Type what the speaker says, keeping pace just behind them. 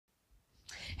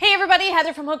Hey everybody,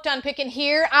 Heather from Hooked on Pickin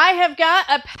here. I have got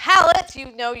a pallet,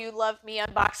 you know you love me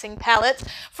unboxing pallets,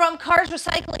 from Karz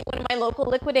Recycling, one of my local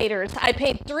liquidators. I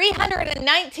paid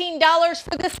 $319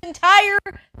 for this entire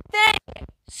thing.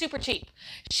 Super cheap.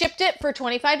 Shipped it for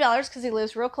 $25 because he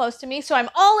lives real close to me. So I'm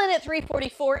all in at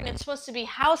 $344 and it's supposed to be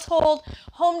household,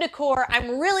 home decor.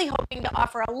 I'm really hoping to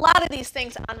offer a lot of these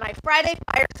things on my Friday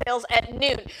fire sales at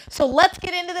noon. So let's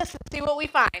get into this and see what we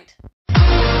find.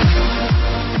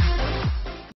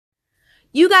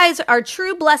 You guys are a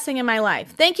true blessing in my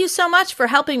life. Thank you so much for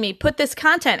helping me put this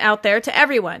content out there to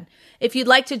everyone. If you'd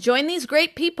like to join these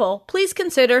great people, please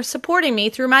consider supporting me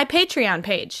through my Patreon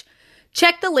page.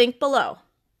 Check the link below.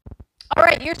 All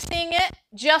right, you're seeing it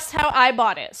just how I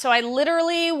bought it. So I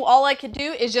literally, all I could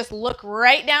do is just look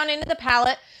right down into the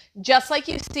pallet, just like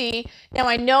you see. Now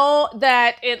I know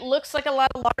that it looks like a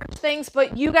lot of large things,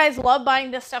 but you guys love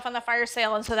buying this stuff on the fire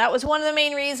sale. And so that was one of the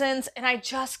main reasons. And I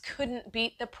just couldn't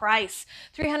beat the price,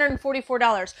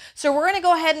 $344. So we're going to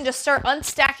go ahead and just start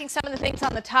unstacking some of the things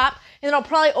on the top. And then I'll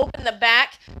probably open the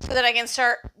back so that I can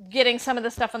start getting some of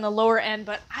the stuff on the lower end.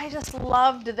 But I just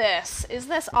loved this. Isn't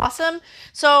this awesome?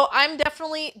 So I'm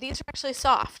definitely, these are actually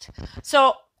soft.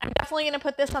 So I'm definitely going to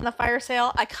put this on the fire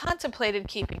sale. I contemplated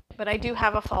keeping it, but I do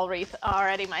have a fall wreath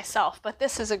already myself. But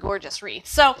this is a gorgeous wreath.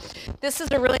 So this is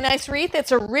a really nice wreath.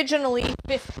 It's originally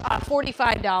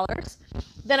 $45.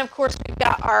 Then, of course, we've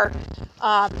got our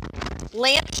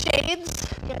lamp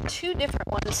shades. We've got two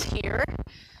different ones here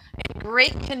in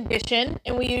great condition,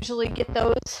 and we usually get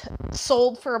those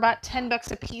sold for about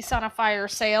 $10 a piece on a fire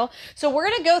sale. So we're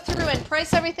going to go through and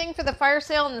price everything for the fire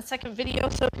sale in the second video,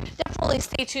 so definitely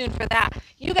stay tuned for that.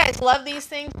 You guys love these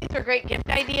things. These are great gift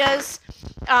ideas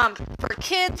for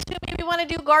kids who maybe want to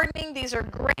do gardening. These are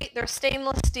great. They're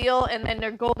stainless steel and then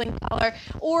they're golden color.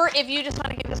 Or if you just want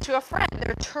to give this to a friend,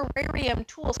 they're terrarium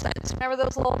tool sets. Remember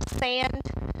those little sand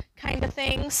kind of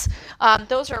things?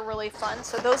 Those are really fun.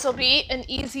 So those will be an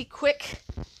easy, quick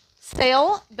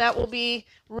sale. That will be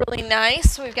really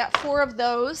nice. So we've got 4 of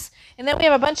those. And then we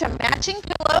have a bunch of matching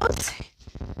pillows.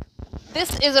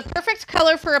 This is a perfect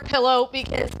color for a pillow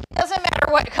because it doesn't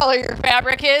matter what color your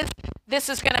fabric is, this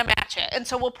is going to match it. And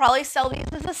so we'll probably sell these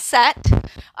as a set.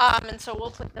 And so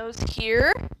we'll put those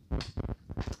here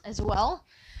as well.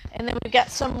 And then we've got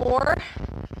some more,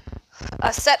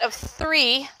 a set of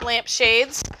 3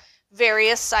 lampshades,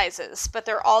 various sizes, but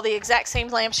they're all the exact same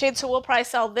lampshade. So we'll probably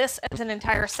sell this as an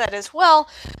entire set as well,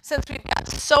 since we've got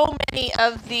so many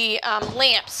of the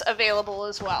lamps available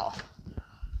as well.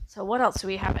 So what else do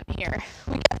we have in here?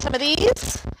 We got some of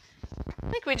these. I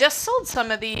think we just sold some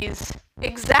of these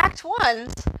exact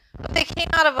ones, but they came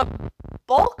out of a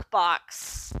bulk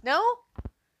box. No?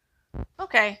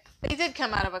 Okay. They did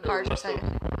come out of a Karz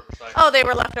Recycling. Oh, they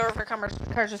were left over for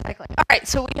Karz Recycling. All right,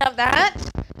 so we have that.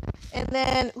 And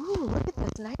then, ooh, look at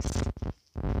this nice,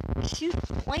 cute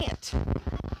plant.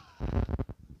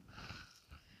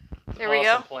 There we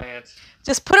go. Plant.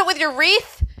 Just put it with your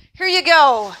wreath. Here you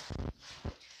go.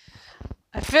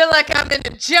 I feel like I'm in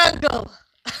the jungle.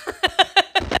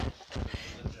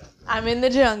 I'm in the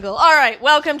jungle. All right,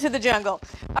 welcome to the jungle.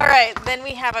 All right, then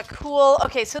we have a cool,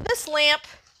 okay, so this lamp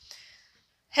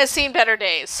has seen better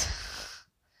days.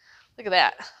 Look at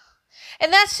that.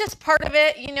 And that's just part of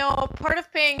it. You know, part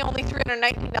of paying only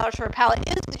 $319 for a pallet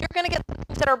is you're going to get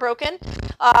things that are broken.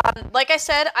 Like I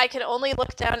said, I can only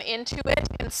look down into it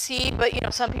and see, but, you know,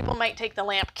 some people might take the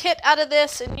lamp kit out of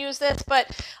this and use this.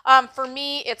 But for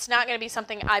me, it's not going to be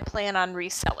something I plan on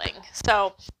reselling.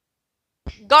 So,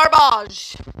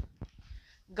 garbage.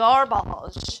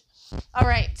 Garbage. All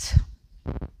right.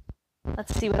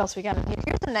 Let's see what else we got in here.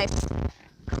 Here's a nice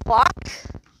clock.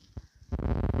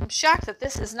 I'm shocked that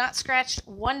this is not scratched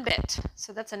one bit.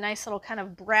 So that's a nice little kind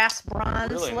of brass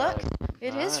bronze really look. Nice.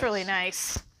 It is really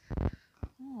nice.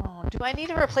 Oh, do I need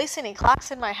to replace any clocks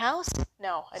in my house?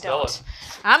 No, I don't.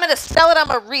 I'm going to sell it.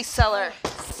 I'm a reseller.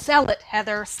 Sell it,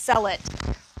 Heather. Sell it.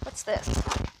 What's this?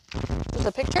 Is it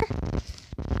a picture?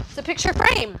 It's a picture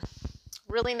frame.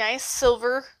 Really nice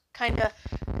silver, kind of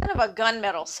a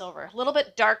gunmetal silver. A little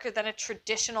bit darker than a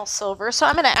traditional silver. So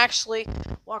I'm going to actually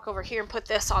walk over here and put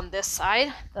this on this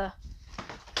side. And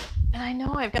I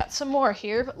know I've got some more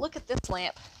here, but look at this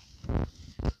lamp.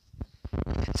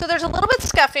 So there's a little bit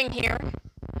scuffing here,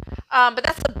 but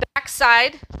that's the back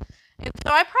side. And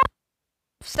so I probably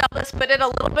sell this, but at a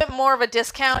little bit more of a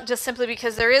discount, just simply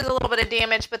because there is a little bit of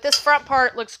damage. But this front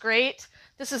part looks great.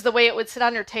 This is the way it would sit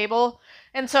on your table.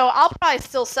 And so I'll probably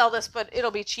still sell this, but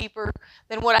it'll be cheaper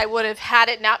than what I would have had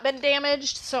it not been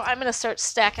damaged. So I'm going to start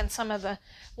stacking some of the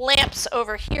lamps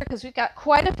over here because we've got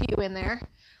quite a few in there.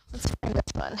 Let's find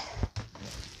this one.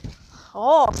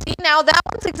 Oh, see, now that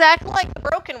one's exactly like the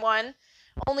broken one,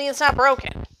 only it's not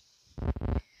broken.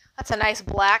 That's a nice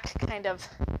black kind of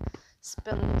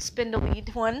spindly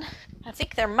one. I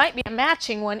think there might be a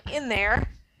matching one in there.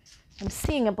 I'm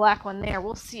seeing a black one there.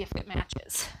 We'll see if it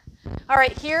matches. All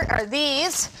right, here are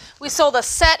these. We sold a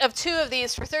set of 2 of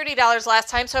these for $30 last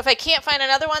time, so if I can't find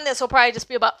another one, this will probably just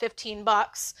be about 15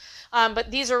 bucks. But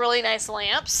these are really nice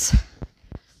lamps.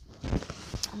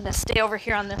 I'm going to stay over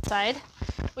here on this side.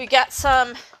 We got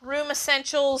some Room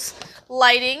Essentials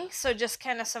lighting, so just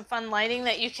kind of some fun lighting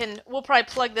that you can, we'll probably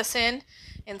plug this in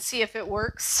and see if it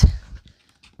works.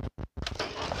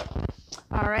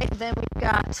 All right, then we've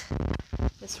got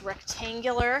this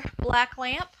rectangular black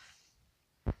lamp.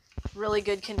 Really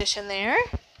good condition there.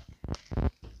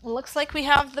 Looks like we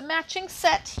have the matching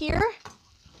set here.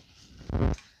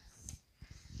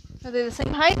 Are they the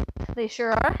same height? They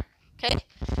sure are. Okay.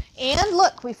 And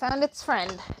look, we found its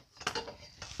friend.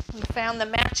 We found the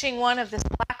matching one of this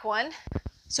black one.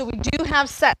 So we do have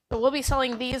sets. So we'll be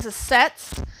selling these as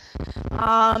sets.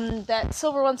 That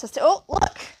silver one says, oh,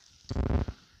 look.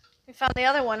 We found the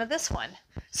other one of this one.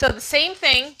 So the same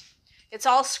thing. It's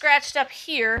all scratched up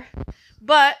here,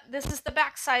 but this is the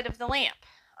back side of the lamp.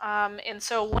 And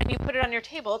so when you put it on your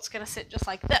table, it's going to sit just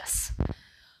like this.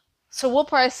 So we'll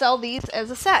probably sell these as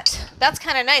a set. That's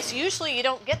kind of nice. Usually you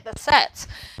don't get the sets.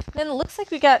 Then it looks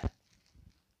like we got,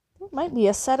 it might be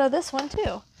a set of this one too.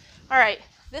 All right,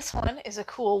 this one is a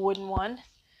cool wooden one.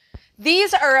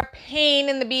 These are a pain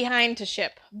in the behind to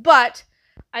ship, but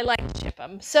I like to ship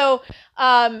them. So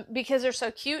because they're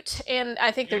so cute and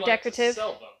I think they're decorative. To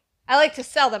sell them. I like to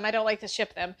sell them. I don't like to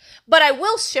ship them. But I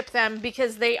will ship them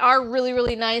because they are really,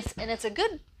 really nice and it's a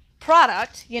good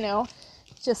product, you know.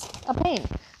 It's just a pain.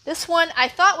 This one I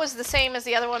thought was the same as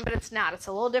the other one, but it's not. It's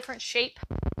a little different shape.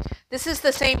 This is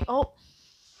the same. Oh,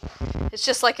 it's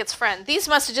just like its friend. These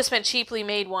must have just been cheaply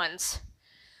made ones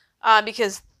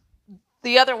because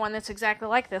the other one that's exactly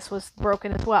like this was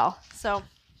broken as well. So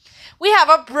we have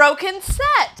a broken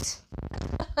set.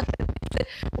 It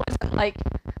wasn't like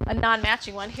a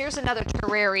non-matching one. Here's another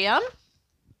terrarium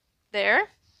there.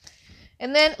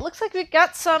 And then it looks like we've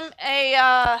got some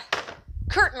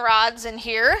curtain rods in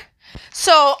here.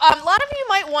 So a lot of you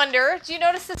might wonder, do you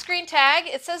notice this green tag?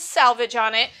 It says salvage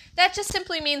on it. That just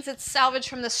simply means it's salvage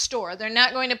from the store. They're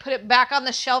not going to put it back on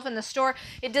the shelf in the store.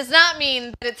 It does not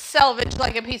mean that it's salvaged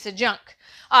like a piece of junk.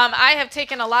 I have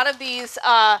taken a lot of these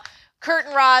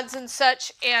curtain rods and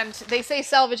such, and they say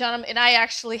salvage on them, and I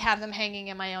actually have them hanging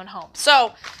in my own home.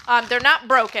 So they're not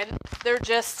broken. They're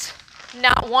just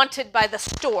not wanted by the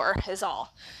store is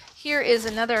all. Here is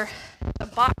another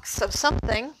box of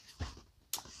something.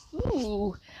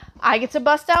 Ooh, I get to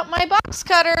bust out my box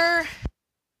cutter.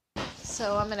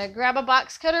 So I'm going to grab a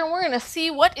box cutter and we're going to see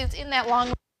what is in that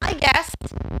long, I guess,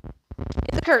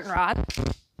 it's a curtain rod.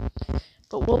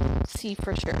 But we'll see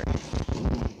for sure.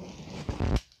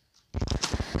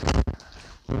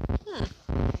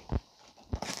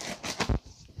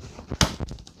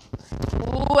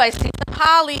 Ooh, I see some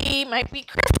holly. Might be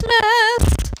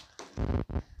Christmas.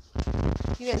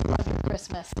 You guys love your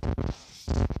Christmas.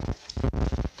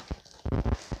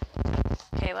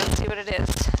 Okay, let's see what it is.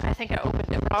 I think I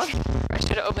opened it wrong. Or I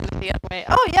should have opened it the other way.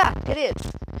 Oh, yeah, it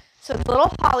is. So it's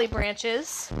little holly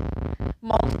branches,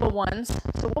 multiple ones.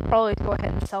 So we'll probably go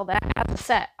ahead and sell that as a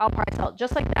set. I'll probably sell it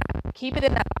just like that, keep it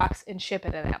in that box, and ship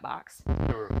it in that box.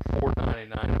 They were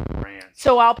 $4.99 a brand.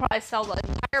 So I'll probably sell the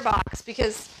entire box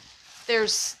because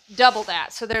there's double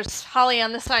that. So there's holly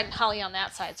on this side and holly on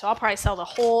that side. So I'll probably sell the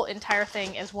whole entire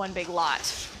thing as one big lot.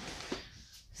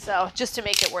 So just to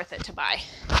make it worth it to buy.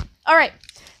 All right.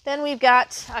 Then we've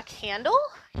got a candle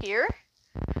here.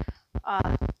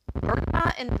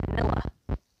 Bergamot and vanilla.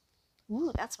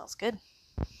 Ooh, that smells good.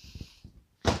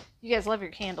 You guys love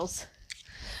your candles.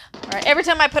 All right. Every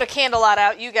time I put a candle lot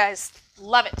out, you guys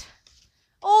love it.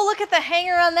 Oh, look at the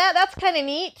hanger on that. That's kind of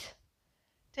neat.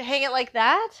 To hang it like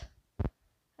that.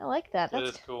 I like that. That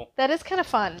is cool. That is kind of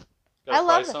fun. Got a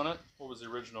price on it? What was the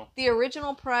original? The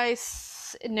original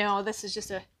price, no, this is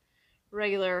just a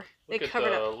regular. Look at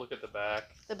the back.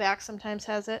 The back sometimes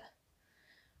has it.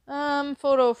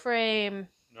 Photo frame.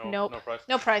 Nope.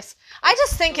 No price. I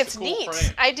just think it's cool neat.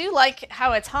 Frame. I do like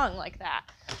how it's hung like that.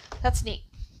 That's neat.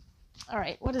 All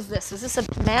right, what is this? Is this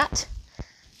a mat?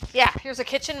 Yeah, here's a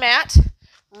kitchen mat.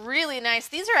 Really nice.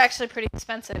 These are actually pretty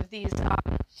expensive. These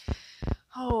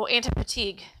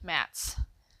anti-fatigue mats.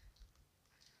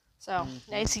 So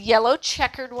nice yellow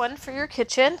checkered one for your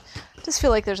kitchen. I just feel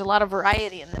like there's a lot of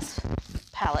variety in this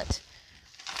palette.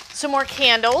 Some more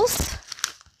candles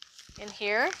in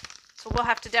here. So we'll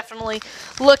have to definitely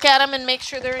look at them and make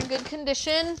sure they're in good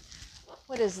condition.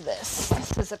 What is this?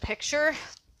 This is a picture.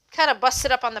 Kind of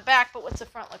busted up on the back, but what's the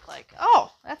front look like? Oh,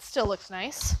 that still looks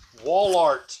nice. Wall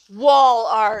art. Wall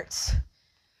art.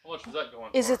 How much was that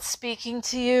going for? Is it speaking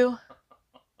to you?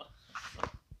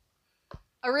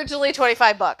 Originally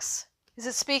 $25. Is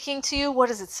it speaking to you? What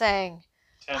is it saying?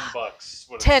 $10.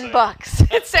 What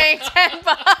 $10. It's saying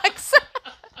 $10.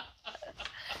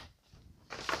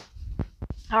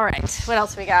 All right. What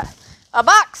else we got? A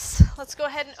box. Let's go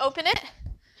ahead and open it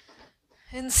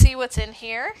and see what's in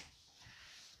here.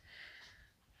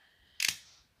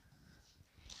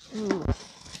 Ooh. I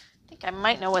think I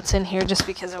might know what's in here just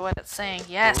because of what it's saying.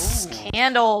 Yes, ooh.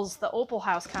 Candles, the Opal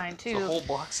House kind too. It's a whole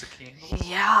box of candles.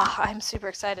 Yeah, I'm super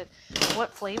excited.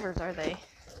 What flavors are they?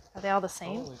 Are they all the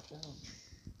same? Holy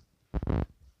cow.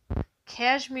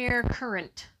 Cashmere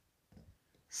Currant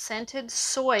scented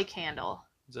soy candle.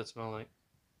 What does that smell like?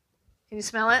 Can you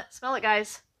smell it? Smell it,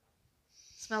 guys.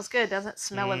 Smells good, doesn't it?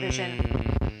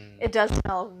 Smell-o-vision. It does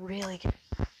smell really good.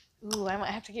 Ooh, I might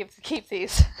have to keep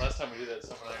these. Last time we did that,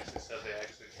 someone actually said they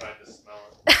actually tried to smell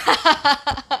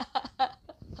it.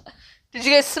 Did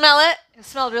you guys smell it? It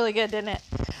smelled really good, didn't it?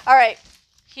 All right.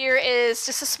 Here is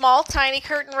just a small, tiny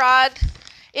curtain rod.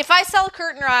 If I sell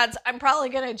curtain rods, I'm probably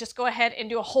going to just go ahead and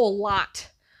do a whole lot.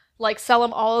 Like sell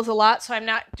them all as a lot, so I'm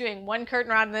not doing one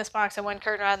curtain rod in this box and one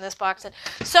curtain rod in this box. And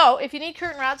so if you need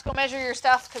curtain rods, go measure your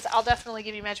stuff because I'll definitely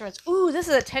give you measurements. Ooh, this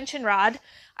is a tension rod.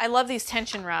 I love these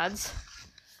tension rods.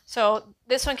 So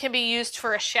this one can be used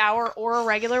for a shower or a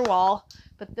regular wall,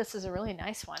 but this is a really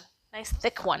nice one. Nice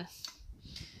thick one.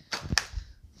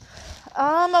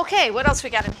 Okay, what else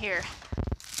we got in here?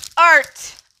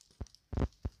 Art.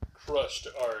 Crushed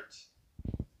art.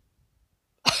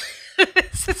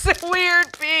 This is a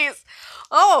weird piece.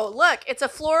 Oh, look, it's a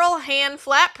floral hand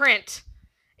flat print.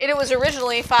 And it was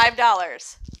originally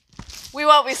 $5. We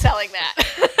won't be selling that.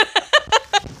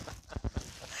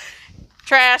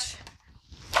 Trash.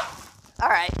 All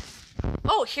right.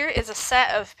 Oh, here is a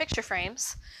set of picture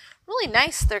frames. Really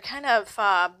nice. They're kind of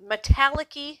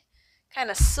metallic-y, kind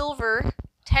of silver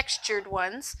textured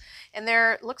ones. And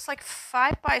they're, looks like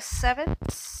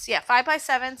 5x7s. Yeah,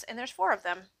 5x7s, and there's 4 of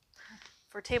them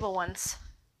for table ones.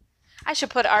 I should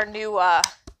put our new, we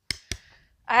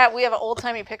have an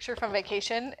old-timey picture from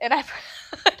vacation, and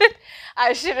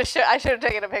I should have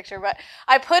taken a picture, but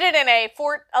I put it in a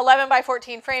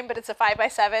 11x14 frame, but it's a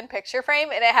 5x7 picture frame,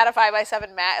 and it had a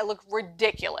 5x7 mat. It looked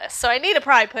ridiculous. So I need to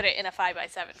probably put it in a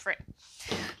 5x7 frame.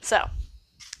 So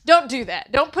don't do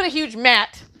that. Don't put a huge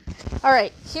mat. All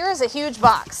right, here is a huge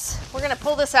box. We're going to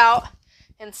pull this out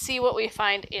and see what we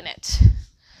find in it.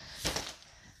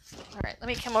 All right, let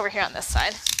me come over here on this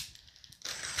side.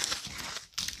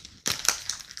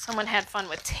 Someone had fun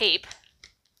with tape.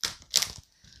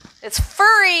 It's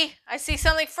furry. I see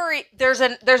something furry. There's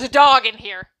a dog in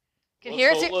here. Can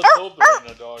hear it. Let's hope there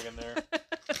isn't a dog in there.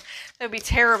 That would be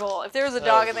terrible if there was a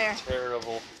dog in there.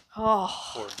 Terrible. Oh.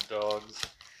 Poor dogs.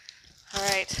 All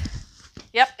right.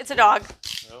 Yep, it's a dog.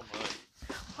 Oh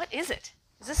my. What is it?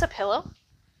 Is this a pillow?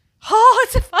 Oh,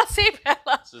 it's a fuzzy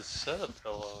pillow. It's a set of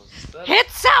pillows.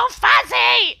 It's so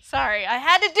fuzzy. Sorry, I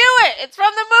had to do it. It's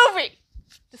from the movie.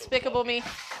 Despicable Me.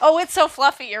 Oh, it's so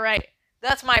fluffy. You're right.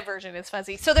 That's my version. It's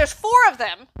fuzzy. So there's 4 of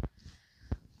them.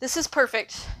 This is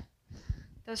perfect.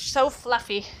 They're so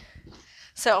fluffy.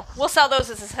 So we'll sell those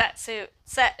as a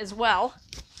set as well.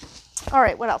 All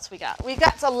right, what else we got? We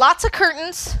got lots of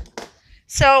curtains.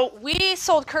 So we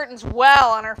sold curtains well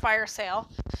on our fire sale.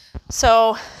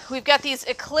 So we've got these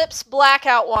Eclipse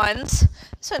blackout ones.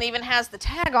 This one even has the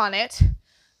tag on it.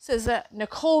 This is a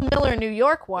Nicole Miller New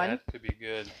York one. That could be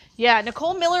good. Yeah,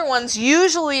 Nicole Miller ones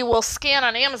usually will scan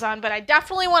on Amazon, but I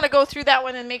definitely want to go through that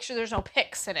one and make sure there's no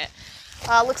pics in it.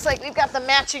 Looks like we've got the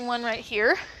matching one right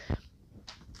here.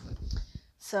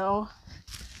 So,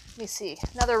 let me see.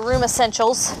 Another Room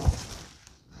Essentials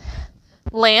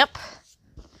lamp.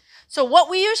 So what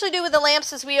we usually do with the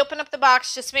lamps is we open up the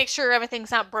box, just make sure everything's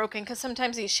not broken, because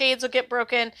sometimes these shades will get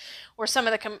broken, or some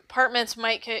of the compartments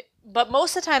might get, but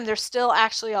most of the time they're still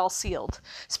actually all sealed,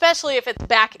 especially if it's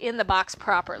back in the box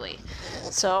properly.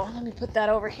 So let me put that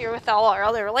over here with all our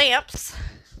other lamps.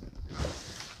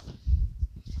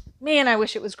 Man, I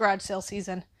wish it was garage sale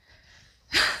season,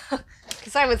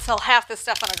 because I would sell half this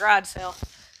stuff on a garage sale.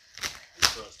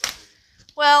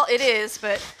 Well, it is,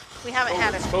 but we haven't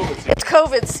had it. It's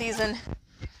COVID season.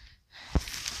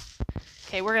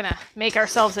 Okay, we're going to make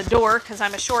ourselves a door because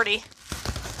I'm a shorty.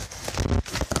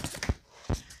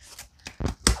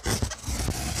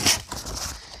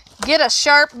 Get a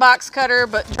sharp box cutter,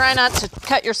 but try not to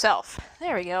cut yourself.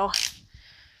 There we go.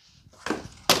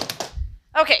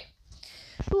 Okay.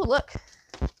 Ooh, look.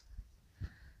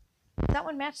 Does that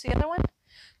one match the other one?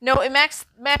 No, it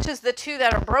matches the two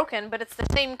that are broken, but it's the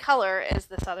same color as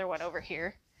this other one over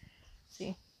here.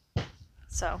 See?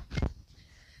 So,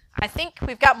 I think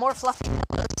we've got more fluffy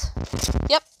pillows.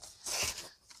 Yep.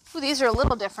 Ooh, these are a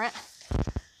little different.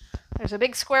 There's a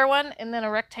big square one and then a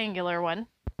rectangular one.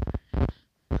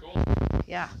 Cool.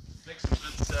 Yeah. Makes a good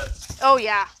set. Oh,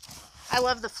 yeah. I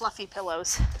love the fluffy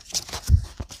pillows.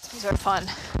 These are fun.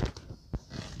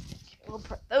 Okay, we'll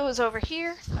put those over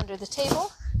here under the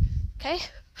table. Okay.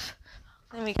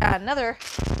 Then we got another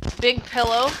big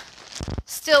pillow,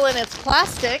 still in its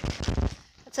plastic.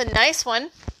 It's a nice one.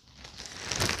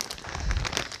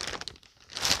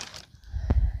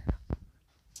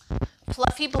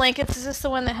 Fluffy blankets. Is this the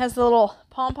one that has the little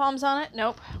pom-poms on it?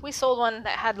 Nope. We sold one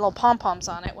that had little pom-poms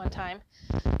on it one time.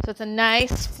 So it's a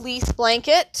nice fleece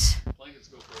blanket. Blankets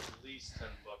go for at least $10.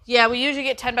 Yeah, we usually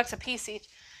get $10 a piece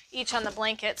each on the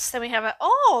blankets. Then we have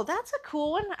oh, that's a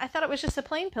cool one. I thought it was just a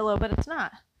plain pillow, but it's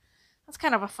not. That's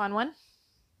kind of a fun one.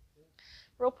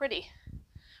 Real pretty.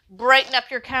 Brighten up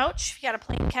your couch. You got a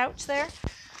plain couch there.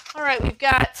 All right, we've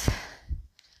got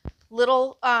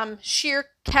little sheer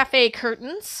cafe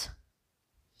curtains.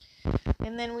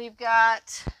 And then we've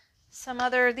got some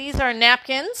other, these are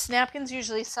napkins. Napkins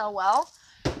usually sell well.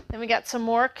 Then we got some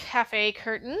more cafe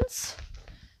curtains.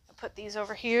 I'll put these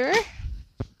over here.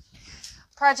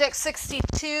 Project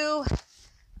 62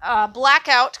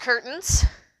 blackout curtains.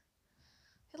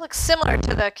 It looks similar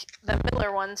to the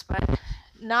Miller ones, but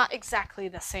not exactly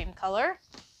the same color.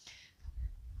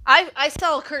 I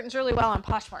sell curtains really well on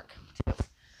Poshmark too.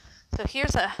 So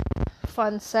here's a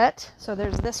fun set. So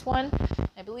there's this one.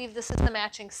 I believe this is the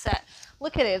matching set.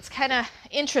 Look at it. It's kind of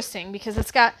interesting because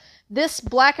it's got this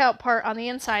blackout part on the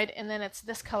inside and then it's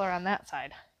this color on that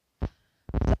side.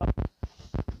 So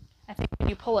I think when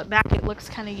you pull it back, it looks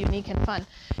kind of unique and fun.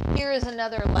 Here is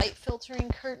another light filtering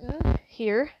curtain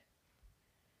here.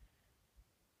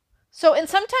 So, and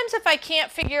sometimes if I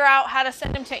can't figure out how to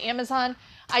send them to Amazon,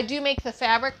 I do make the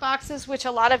fabric boxes, which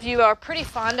a lot of you are pretty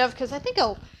fond of because I think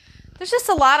there's just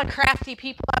a lot of crafty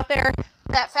people out there.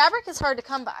 That fabric is hard to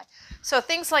come by. So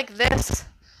things like this,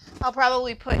 I'll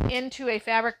probably put into a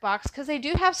fabric box because they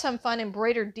do have some fun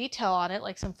embroidered detail on it,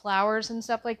 like some flowers and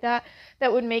stuff like that,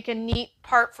 that would make a neat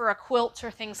part for a quilt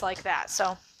or things like that.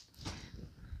 So,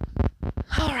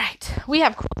 all right. We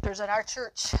have quilters at our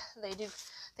church.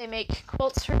 They make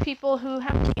quilts for people who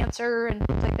have cancer and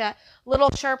things like that. Little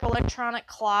sharp electronic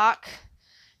clock.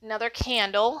 Another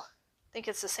candle. I think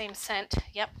it's the same scent.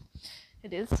 Yep,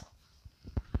 it is.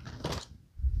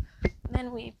 And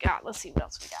then we've got, let's see what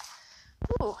else we got.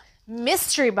 Ooh,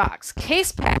 mystery box.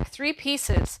 Case pack, 3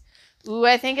 pieces. Ooh,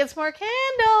 I think it's more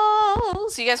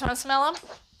candles. You guys want to smell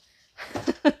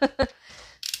them?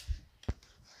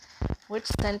 Which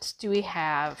scent do we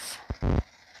have?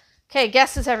 Okay,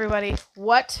 guesses everybody.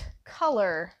 What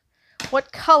color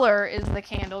is the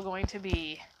candle going to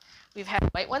be? We've had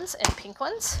white ones and pink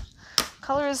ones. What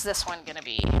color is this one going to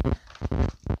be?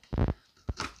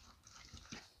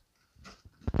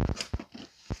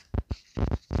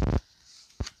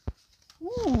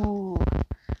 Ooh,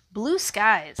 blue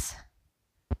skies.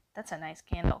 That's a nice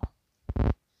candle.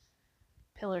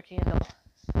 Pillar candle.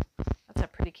 That's a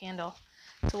pretty candle.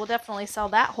 So we'll definitely sell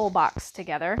that whole box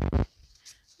together. I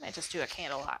might just do a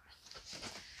candle lot.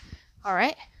 All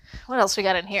right. What else we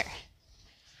got in here?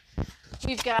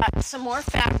 We've got some more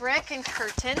fabric and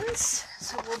curtains.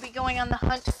 So we'll be going on the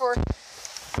hunt for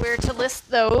where to list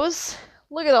those.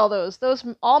 Look at all those. Those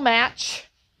all match.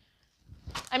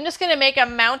 I'm just going to make a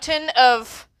mountain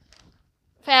of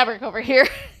fabric over here.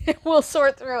 We'll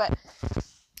sort through it.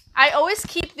 I always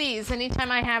keep these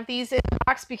anytime I have these in the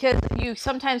box because you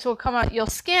sometimes will come out, you'll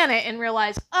scan it and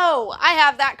realize, oh, I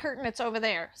have that curtain, it's over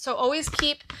there. So always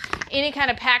keep any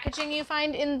kind of packaging you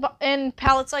find in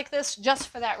pallets like this just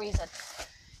for that reason.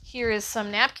 Here is some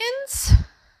napkins.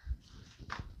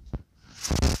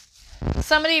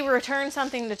 Somebody returned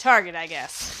something to Target, I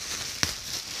guess.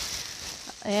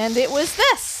 And it was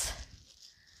this.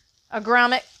 A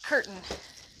grommet curtain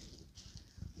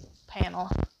panel.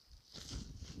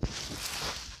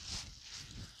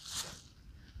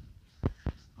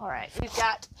 All right, we've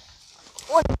got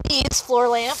one of these floor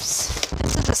lamps.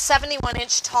 This is a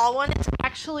 71-inch tall one. It's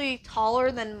actually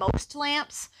taller than most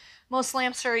lamps. Most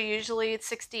lamps are usually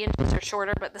 60 inches or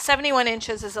shorter, but the 71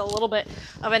 inches is a little bit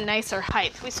of a nicer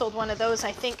height. We sold one of those,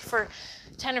 I think, for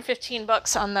 10 or 15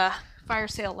 bucks on the fire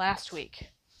sale last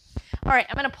week. All right,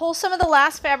 I'm going to pull some of the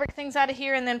last fabric things out of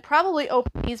here and then probably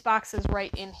open these boxes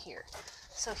right in here.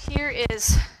 So here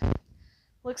is,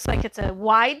 looks like it's a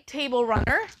wide table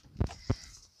runner.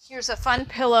 Here's a fun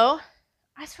pillow.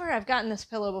 I swear I've gotten this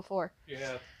pillow before.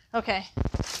 Yeah. Okay.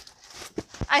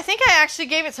 I think I actually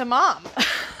gave it to Mom.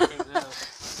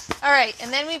 All right,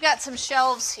 and then we've got some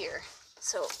shelves here.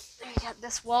 So we got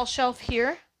this wall shelf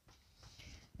here.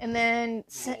 And then...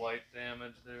 light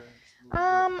damage there.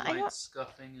 Light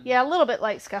scuffing. Yeah, a little bit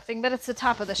light scuffing, but it's the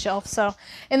top of the shelf. So,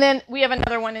 and then we have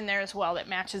another one in there as well that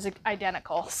matches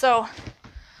identical. So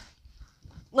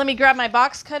let me grab my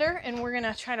box cutter, and we're going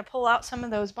to try to pull out some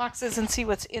of those boxes and see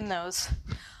what's in those.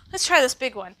 Let's try this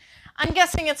big one. I'm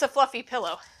guessing it's a fluffy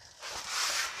pillow.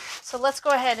 So let's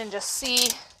go ahead and just see.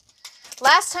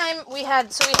 Last time we had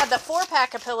the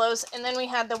 4-pack of pillows, and then we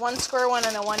had the 1 square one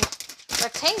and a 1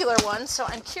 rectangular one. So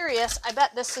I'm curious. I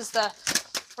bet this is the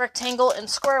rectangle and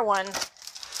square one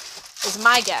is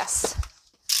my guess.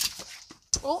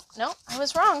 Oh, no, I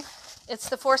was wrong. It's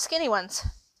the 4 skinny ones.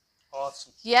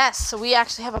 Awesome. Yes, so we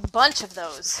actually have a bunch of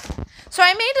those. So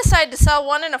I may decide to sell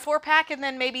 1 in a 4-pack and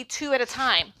then maybe 2 at a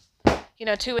time.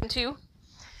 2 and 2.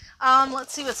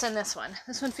 Let's see what's in this one.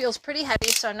 This one feels pretty heavy,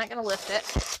 so I'm not going to lift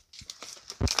it.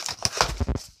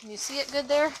 Can you see it good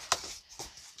there?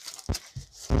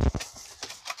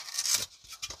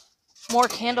 More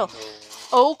candle.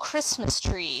 Oh, Christmas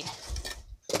tree.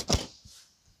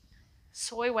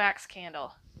 Soy wax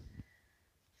candle.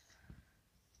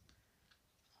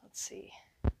 Let's see.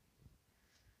 I'm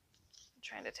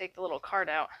trying to take the little card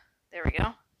out. There we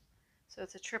go. So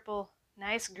it's a triple,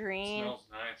 nice green. It smells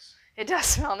nice. It does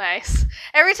smell nice.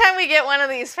 Every time we get one of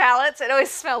these pallets, it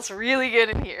always smells really good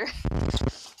in here.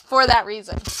 For that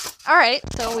reason. All right,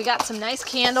 so we got some nice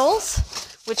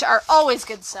candles, which are always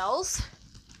good sells.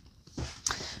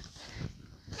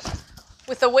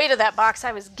 With the weight of that box,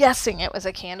 I was guessing it was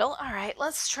a candle. All right,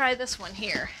 let's try this one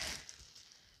here.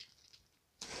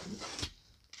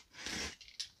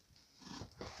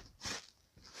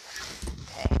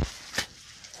 Okay.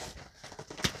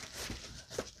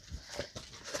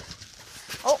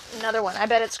 Oh, another one. I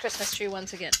bet it's Christmas tree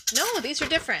once again. No, these are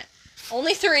different.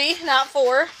 Only 3, not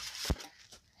 4.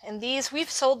 And these, we've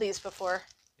sold these before.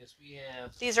 Yes, we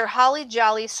have. These are Holly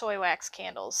Jolly Soy Wax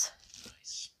candles.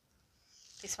 Nice.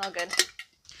 They smell good.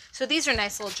 So these are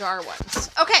nice little jar ones.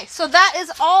 Okay, so that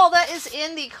is all that is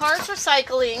in the Karz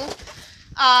Recycling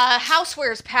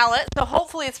Housewares palette. So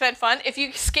hopefully it's been fun. If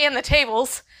you scan the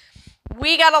tables,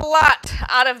 we got a lot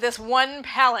out of this one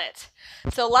palette.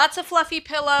 So lots of fluffy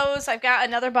pillows. I've got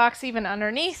another box even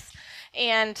underneath.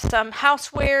 And some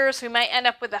housewares. We might end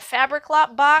up with a fabric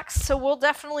lot box. So we'll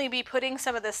definitely be putting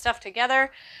some of this stuff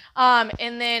together.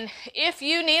 And then if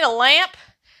you need a lamp,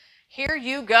 here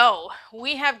you go.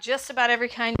 We have just about every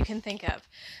kind you can think of.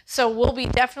 So we'll be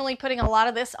definitely putting a lot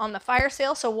of this on the fire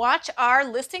sale. So watch our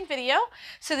listing video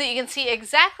so that you can see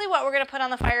exactly what we're going to put on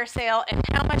the fire sale and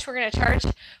how much we're going to charge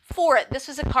for it. This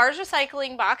was a Karz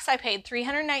Recycling box. I paid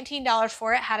 $319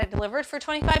 for it, had it delivered for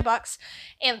 $25,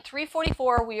 and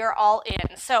 $344 we are all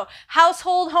in. So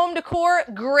household, home decor,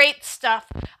 great stuff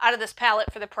out of this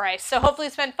palette for the price. So hopefully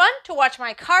it's been fun to watch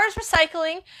my Karz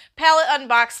Recycling palette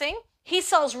unboxing. He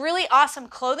sells really awesome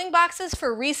clothing boxes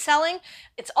for reselling.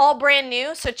 It's all brand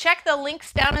new. So check the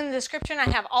links down in the description. I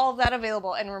have all of that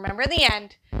available. And remember, in the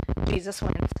end, Jesus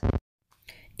wins.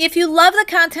 If you love the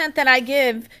content that I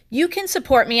give, you can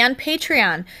support me on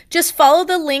Patreon. Just follow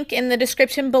the link in the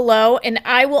description below, and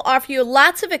I will offer you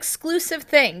lots of exclusive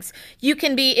things. You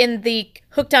can be in the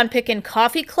Hooked on Pickin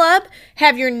Coffee Club,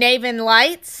 have your Naven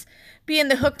Lights, be in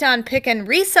the Hooked on Pickin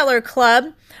Reseller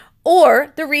Club,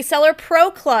 or the Reseller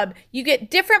Pro Club. You get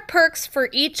different perks for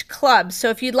each club. So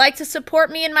if you'd like to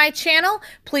support me in my channel,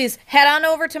 please head on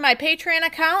over to my Patreon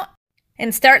account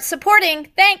and start supporting.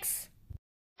 Thanks.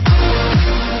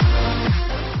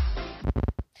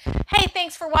 Hey,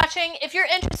 thanks for watching. If you're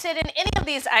interested in any of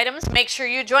these items, make sure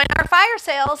you join our fire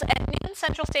sales at noon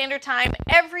Central Standard Time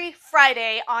every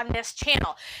Friday on this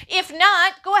channel. If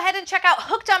not, go ahead and check out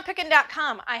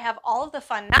hookedonpickin.com. I have all of the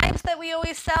fun knives that we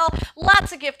always sell,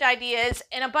 lots of gift ideas,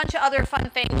 and a bunch of other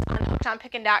fun things on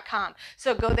hookedonpickin.com.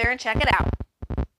 So go there and check it out.